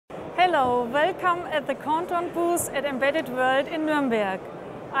Hello, welcome at the Contron booth at Embedded World in Nuremberg.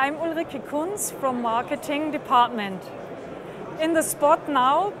 I'm Ulrike Kunz from Marketing Department. In the spot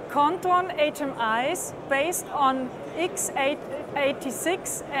now, Contron HMIs based on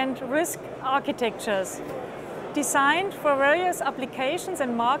x86 and RISC architectures, designed for various applications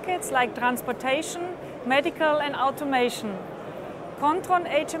and markets like transportation, medical and automation. Contron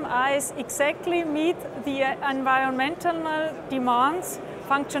HMIs exactly meet the environmental demands,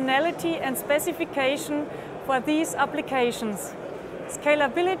 functionality and specification for these applications.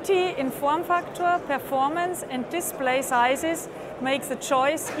 Scalability in form factor, performance and display sizes makes the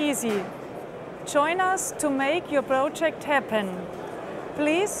choice easy. Join us to make your project happen.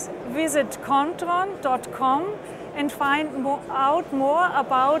 Please visit contron.com and find out more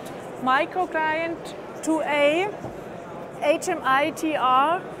about Microclient 2A, HMI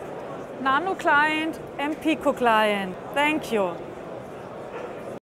TR, NanoClient and PicoClient. Thank you.